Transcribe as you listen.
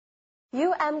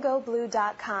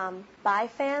UMGoBlue.com. By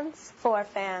fans, for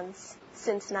fans.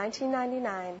 Since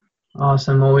 1999.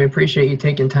 Awesome. Well, we appreciate you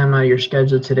taking time out of your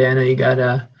schedule today. I know you got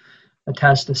a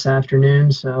test this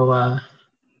afternoon, so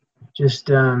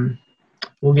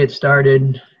we'll get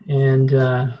started,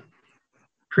 and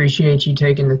appreciate you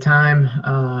taking the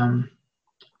time.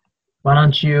 Why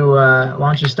don't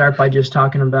you start by just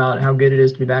talking about how good it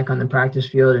is to be back on the practice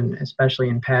field, and especially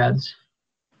in pads?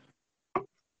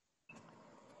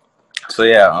 So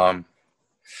yeah,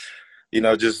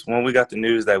 just when we got the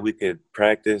news that we could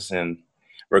practice, and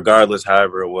regardless,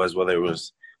 however it was, whether it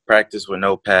was practice with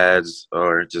no pads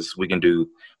or just we can do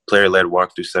player-led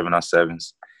walkthrough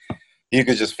 7-on-7s, you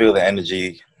could just feel the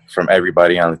energy from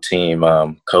everybody on the team,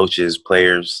 coaches,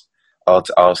 players,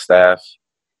 all staff.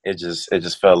 It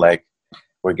just felt like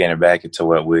we're getting back into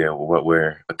what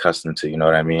we're accustomed to. You know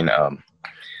what I mean?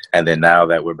 And then now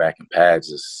that we're back in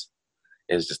pads,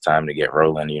 it's just time to get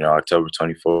rolling. You know, October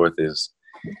 24th is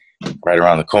right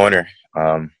around the corner.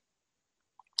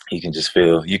 You can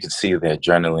see the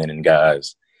adrenaline in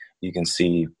guys. You can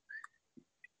see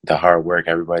the hard work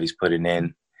everybody's putting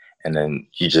in, and then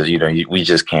we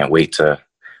just can't wait to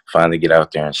finally get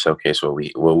out there and showcase what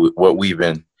we've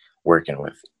been working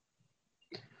with.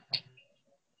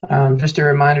 Just a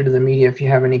reminder to the media, if you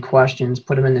have any questions,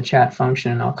 put them in the chat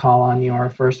function, and I'll call on you. Our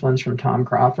first one's from Tom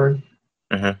Crawford.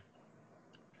 Mm-hmm.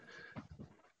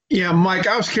 Yeah, Mike,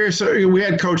 I was curious. We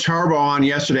had Coach Harbaugh on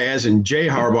yesterday, as in Jay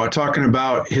Harbaugh, talking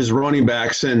about his running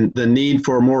backs and the need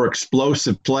for more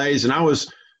explosive plays. And I was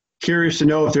curious to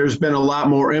know if there's been a lot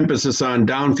more emphasis on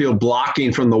downfield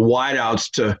blocking from the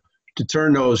wideouts to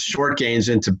turn those short gains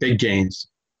into big gains.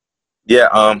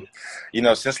 Yeah,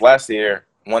 since last year,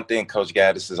 one thing Coach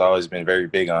Gaddis has always been very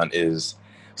big on is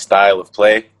style of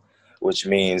play, which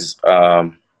means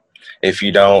if we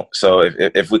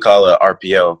call it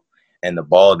RPO, and the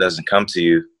ball doesn't come to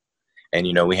you, and,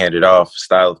 we hand it off,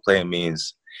 style of play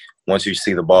means once you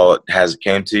see the ball hasn't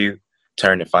came to you,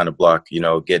 turn and find a block,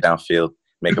 get downfield,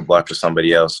 make a block for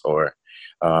somebody else. Or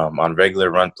on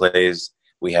regular run plays,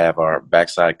 we have our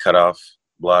backside cutoff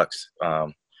blocks,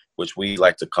 which we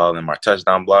like to call them our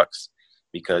touchdown blocks,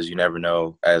 because you never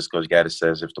know, as Coach Gaddis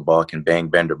says, if the ball can bang,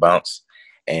 bend, or bounce,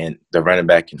 and the running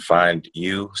back can find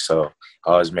you. So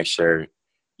I always make sure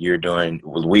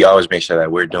we always make sure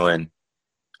that we're doing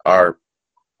our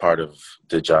part of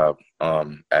the job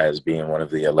as being one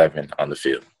of the 11 on the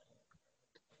field.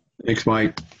 Thanks,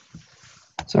 Mike.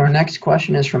 So our next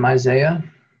question is from Isaiah.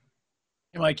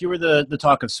 Hey, Mike, you were the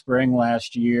talk of spring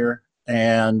last year,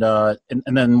 and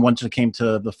then once it came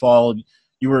to the fall,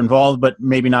 you were involved, but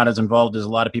maybe not as involved as a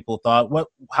lot of people thought.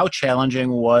 How challenging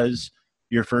was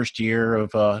your first year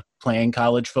of playing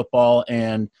college football,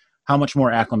 and how much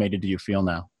more acclimated do you feel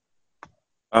now?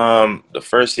 The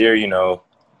first year,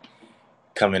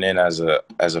 coming in as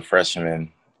a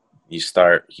freshman, you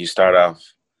start off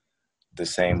the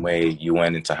same way you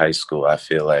went into high school. I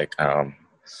feel like,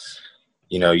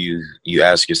 you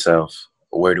ask yourself,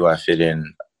 where do I fit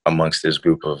in amongst this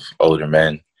group of older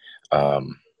men?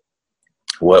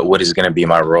 What is going to be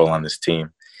my role on this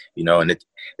team? And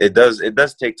it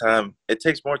does take time. It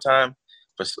takes more time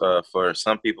for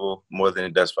some people more than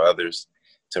it does for others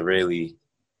to really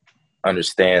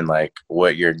understand like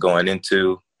what you're going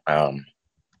into. And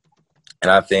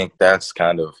I think that's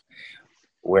kind of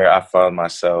where I found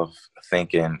myself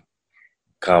thinking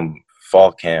come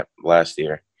fall camp last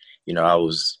year. I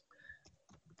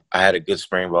had a good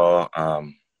spring ball.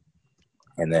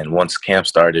 And then once camp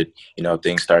started,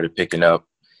 things started picking up.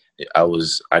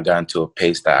 I got into a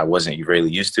pace that I wasn't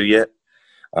really used to yet.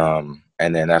 And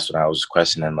then that's when I was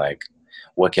questioning, like,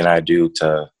 what can I do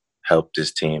to help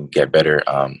this team get better?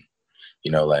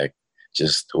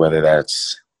 Just whether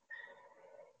that's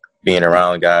being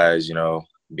around guys,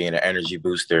 being an energy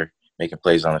booster, making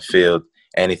plays on the field,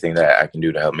 anything that I can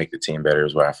do to help make the team better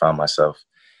is where I found myself.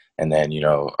 And then,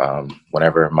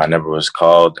 whenever my number was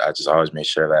called, I just always made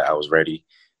sure that I was ready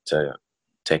to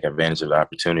take advantage of the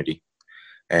opportunity.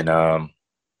 And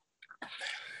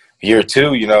year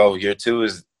two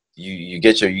is you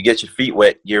get your feet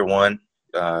wet. Year one,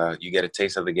 you get a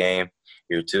taste of the game.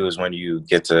 Year two is when you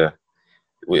get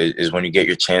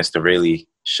your chance to really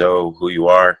show who you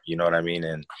are. You know what I mean?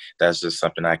 And that's just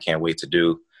something I can't wait to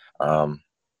do.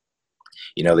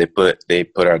 They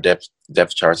put our depth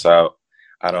charts out.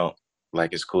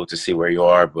 It's cool to see where you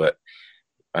are, but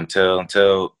until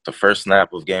the first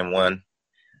snap of game one,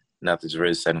 nothing's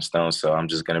really set in stone. So I'm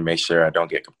just gonna make sure I don't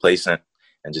get complacent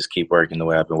and just keep working the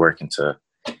way I've been working to,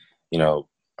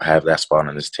 have that spot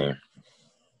on this team.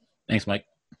 Thanks, Mike.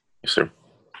 Yes, sir.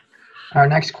 Our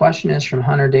next question is from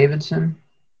Hunter Davidson.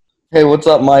 Hey, what's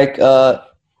up, Mike?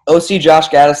 OC Josh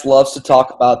Gaddis loves to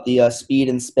talk about the speed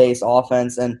and space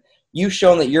offense, and you've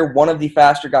shown that you're one of the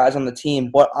faster guys on the team.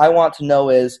 What I want to know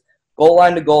is, goal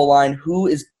line to goal line, who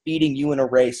is beating you in a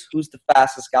race? Who's the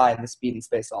fastest guy in the speed and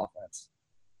space offense?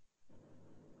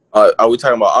 Are we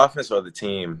talking about offense or the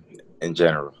team in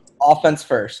general? Offense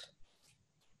first.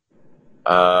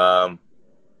 Honestly,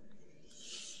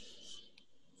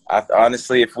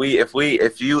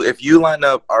 if you line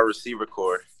up our receiver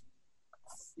core,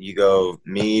 you go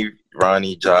me,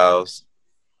 Ronnie, Giles,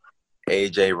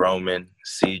 AJ, Roman,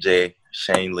 CJ,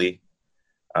 Shane Lee,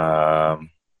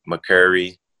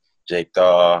 McCurry, Jake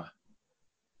Daw,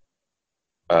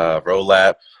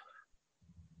 Rolap,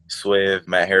 Swiv,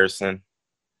 Matt Harrison,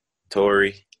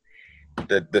 Torrey.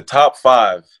 The top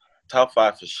five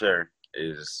for sure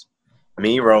is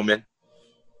me, Roman,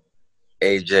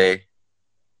 AJ,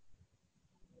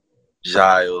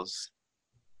 Giles,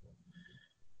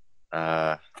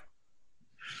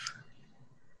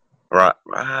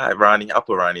 Ronnie. I'll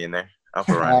put Ronnie in there. I'll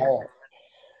put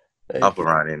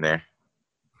Ronnie in there.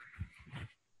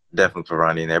 Definitely put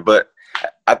Ronnie in there. But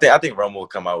I think Roman will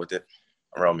come out with it.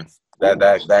 Roman.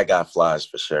 That guy flies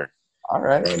for sure. All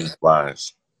right. Roman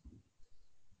flies.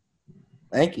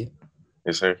 Thank you.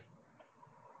 Yes, sir.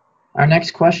 Our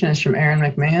next question is from Aaron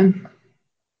McMahon.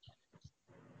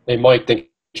 Hey, Mike, thanks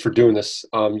for doing this.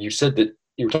 You said that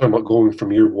you were talking about going from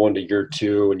year one to year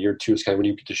two, and year two is kind of when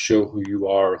you get to show who you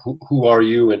are. Who are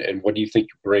you, and what do you think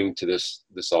you bring to this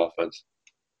offense?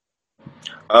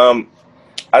 I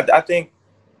think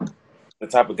the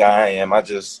type of guy I am, I'm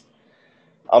just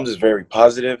very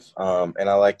positive, and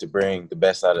I like to bring the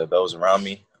best out of those around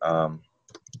me,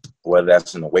 whether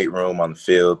that's in the weight room, on the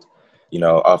field,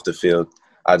 off the field.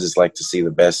 I just like to see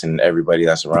the best in everybody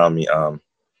that's around me.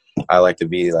 I like to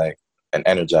be like an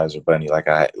energizer bunny, like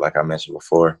I mentioned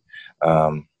before.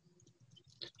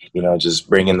 Just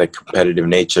bringing the competitive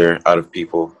nature out of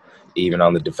people, even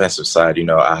on the defensive side.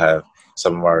 I have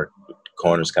some of our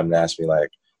corners come and ask me, like,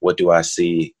 what do I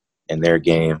see in their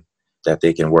game that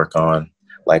they can work on?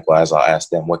 Likewise, I'll ask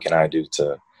them, what can I do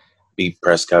to beat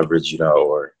press coverage,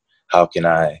 or how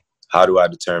do I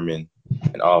determine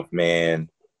an off man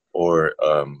or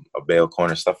a bail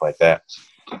corner, stuff like that.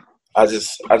 I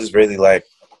just really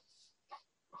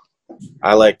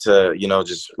I like to,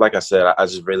 just like I said, I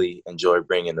just really enjoy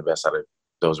bringing the best out of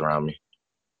those around me.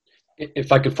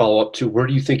 If I could follow up too, where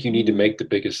do you think you need to make the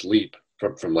biggest leap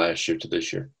from last year to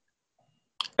this year?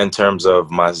 In terms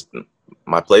of my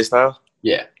play style?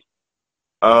 Yeah.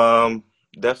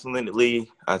 Definitely,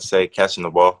 I'd say catching the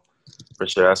ball. For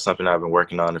sure, that's something I've been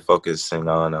working on and focusing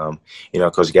on.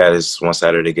 Coach Gaddis one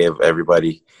Saturday gave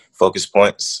everybody focus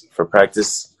points for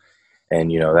practice, and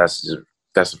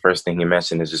that's the first thing he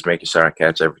mentioned is just making sure I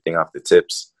catch everything off the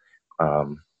tips,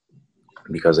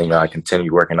 because I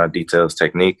continue working on details,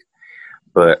 technique,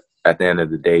 but at the end of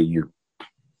the day,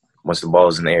 once the ball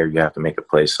is in the air, you have to make a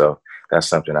play. So that's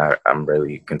something I'm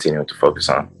really continuing to focus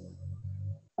on.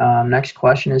 Next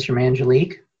question is from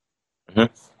Angelique.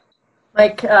 Mm-hmm.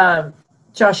 Mike,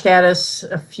 Josh Gaddis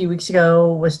a few weeks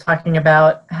ago was talking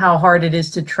about how hard it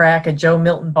is to track a Joe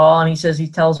Milton ball, and he says he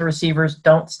tells the receivers,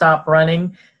 don't stop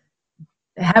running.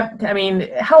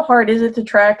 How hard is it to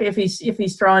track if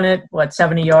he's throwing it,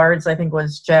 70 yards, I think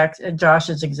was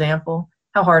Josh's example?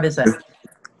 How hard is that?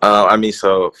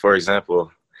 So, for example,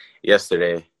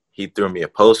 yesterday he threw me a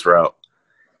post route,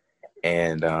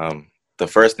 and the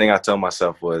first thing I told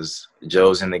myself was,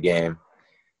 Joe's in the game.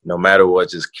 No matter what,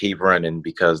 just keep running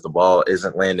because the ball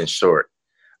isn't landing short.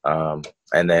 And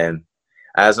then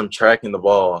as I'm tracking the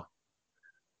ball,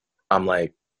 I'm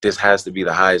like, this has to be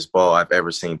the highest ball I've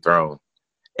ever seen thrown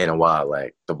in a while.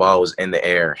 Like, the ball was in the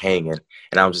air hanging,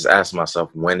 and I was just asking myself,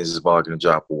 when is this ball going to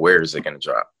drop? Where is it going to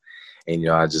drop? And,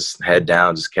 I just head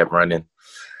down, just kept running.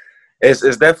 It's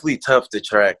definitely tough to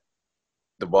track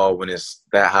the ball when it's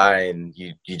that high and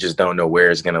you just don't know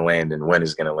where it's going to land and when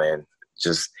it's going to land.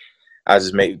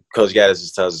 Coach Gaddis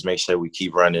just tells us make sure we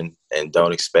keep running and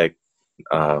don't expect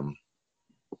it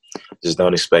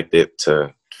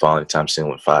to fall anytime soon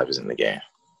when 5 is in the game.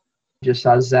 Just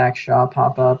saw Zach Shaw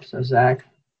pop up. So Zach.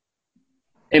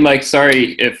 Hey, Mike,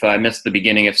 sorry if I missed the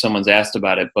beginning if someone's asked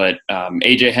about it, but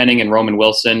AJ Henning and Roman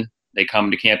Wilson, they come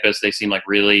to campus. They seem like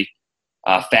really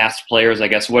fast players. I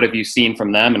guess, what have you seen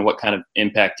from them and what kind of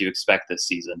impact do you expect this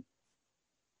season?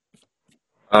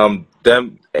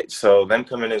 Them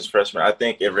coming as freshmen, I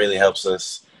think it really helps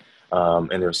us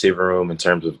in the receiver room in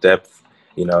terms of depth.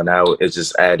 Now it's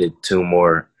just added 2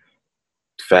 more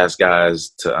fast guys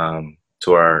to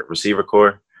our receiver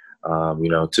core.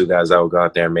 2 guys that will go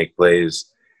out there and make plays.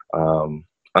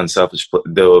 unselfish.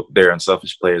 They're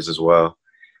unselfish players as well.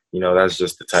 That's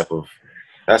just the type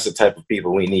of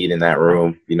people we need in that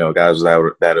room. Guys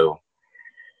that'll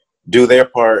do their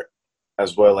part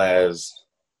as well as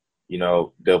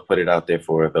they'll put it out there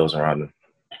for those around them.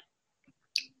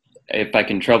 If I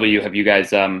can trouble you, have you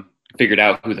guys figured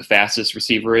out who the fastest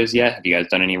receiver is yet? Have you guys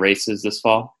done any races this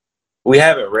fall? We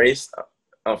haven't raced,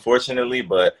 unfortunately,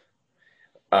 but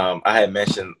I had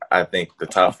mentioned I think the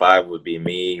top 5 would be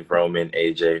me, Roman,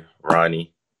 AJ,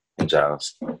 Ronnie, and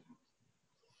Giles.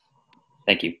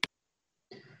 Thank you.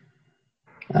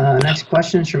 Next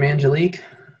question is from Angelique.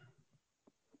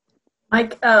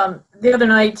 Mike, the other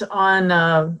night on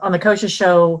the Coach's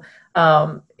Show,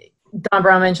 Don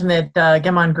Brown mentioned that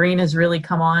Gemon Green has really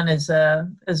come on as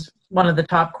one of the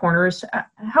top corners.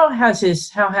 How has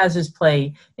his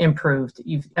play improved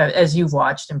as you've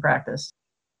watched in practice?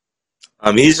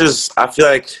 I feel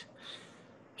like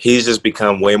he's just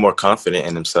become way more confident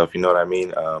in himself. You know what I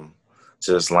mean?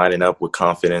 Just lining up with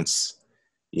confidence.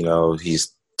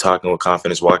 He's talking with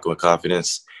confidence, walking with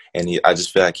confidence, and I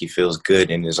just feel like he feels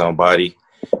good in his own body.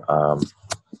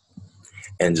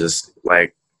 And just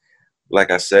like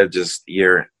I said, just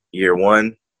year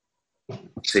 1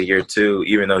 to year 2,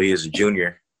 even though he is a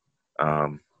junior,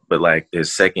 but like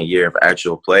his second year of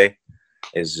actual play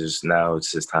is just now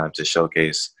it's his time to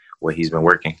showcase what he's been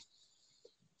working.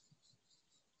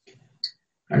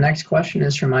 Our next question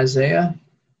is from Isaiah.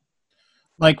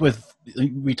 Mike,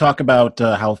 we talk about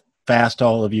how fast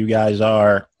all of you guys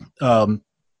are.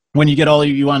 When you get all of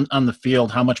you on the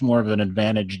field, how much more of an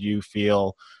advantage do you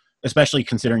feel, especially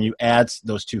considering you add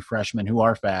those 2 freshmen who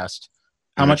are fast?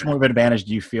 How much more of an advantage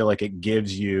do you feel like it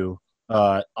gives you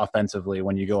offensively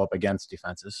when you go up against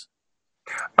defenses?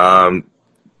 I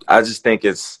just think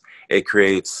it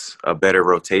creates a better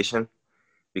rotation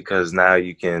because now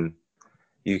you can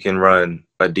run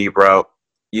a deep route.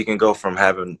 You can go from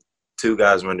having 2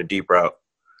 guys run the deep route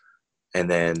and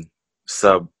then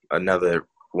sub another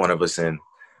one of us in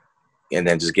and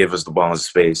then just give us the ball in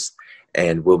space.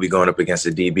 And we'll be going up against a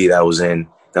DB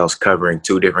that was covering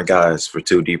 2 different guys for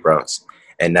 2 deep routes.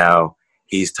 And now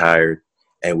he's tired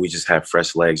and we just have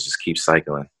fresh legs, just keep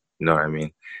cycling. You know what I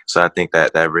mean? So I think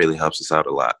that really helps us out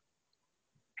a lot.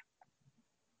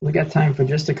 We got time for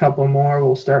just a couple more.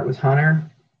 We'll start with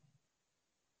Hunter.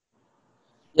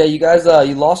 Yeah, you guys,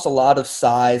 you lost a lot of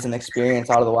size and experience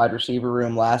out of the wide receiver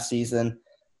room last season.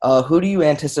 Who do you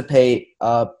anticipate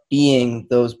being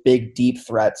those big, deep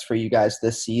threats for you guys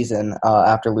this season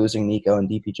after losing Nico and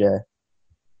DPJ?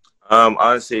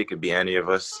 Honestly, it could be any of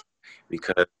us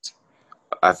because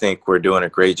I think we're doing a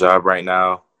great job right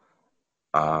now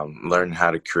learning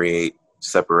how to create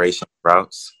separation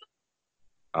routes.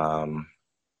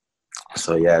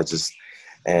 So, yeah,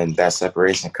 and that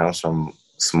separation comes from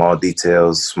small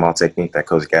details, small technique that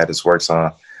Coach Gaddis works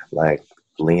on, like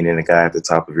leaning a guy at the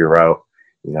top of your route,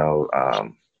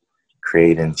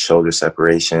 creating shoulder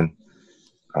separation,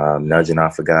 nudging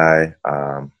off a guy.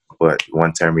 But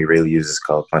one term he really uses is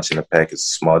called punching the peck. It's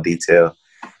a small detail.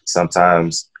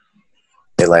 Sometimes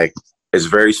it's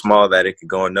very small that it could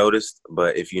go unnoticed,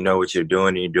 but if you know what you're doing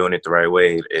and you're doing it the right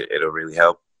way, it'll really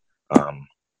help.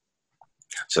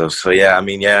 So yeah, I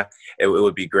mean, yeah, it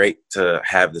would be great to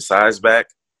have the size back,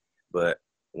 but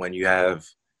when you have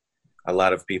a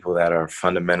lot of people that are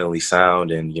fundamentally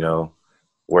sound and,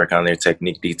 work on their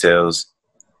technique details,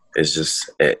 it's just,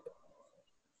 it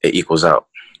equals out.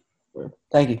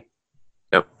 Thank you.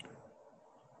 Yep.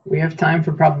 We have time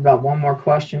for probably about one more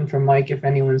question from Mike, if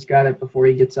anyone's got it, before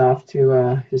he gets off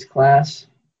to his class.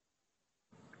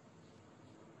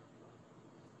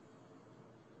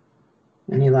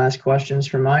 Any last questions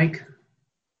for Mike?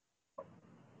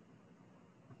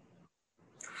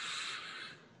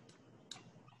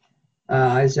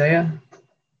 Isaiah?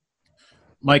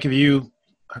 Mike, have you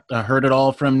heard it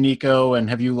all from Nico, and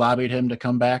have you lobbied him to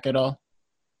come back at all?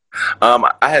 I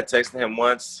had texted him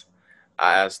once.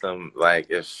 I asked him,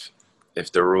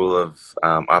 if the rule of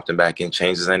opting back in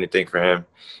changes anything for him.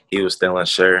 He was still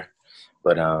unsure.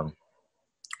 But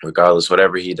regardless,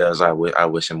 whatever he does, I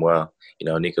wish him well.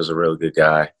 Nico's a real good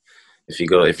guy. If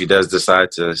he does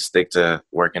decide to stick to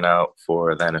working out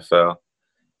for the NFL,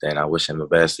 then I wish him the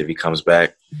best. If he comes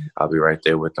back, I'll be right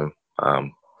there with him,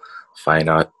 find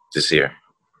out this year.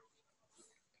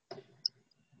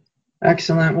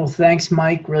 Excellent. Well, thanks,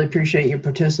 Mike. Really appreciate you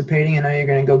participating. I know you're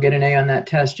going to go get an A on that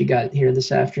test you got here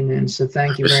this afternoon, so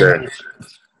thank you very much.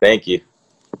 Thank you.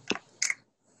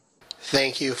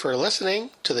 Thank you for listening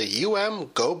to the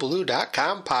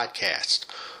umgoblue.com podcast.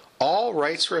 All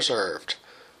rights reserved.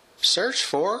 Search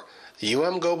for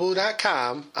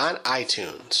umgoblue.com on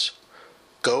iTunes.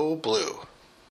 Go Blue.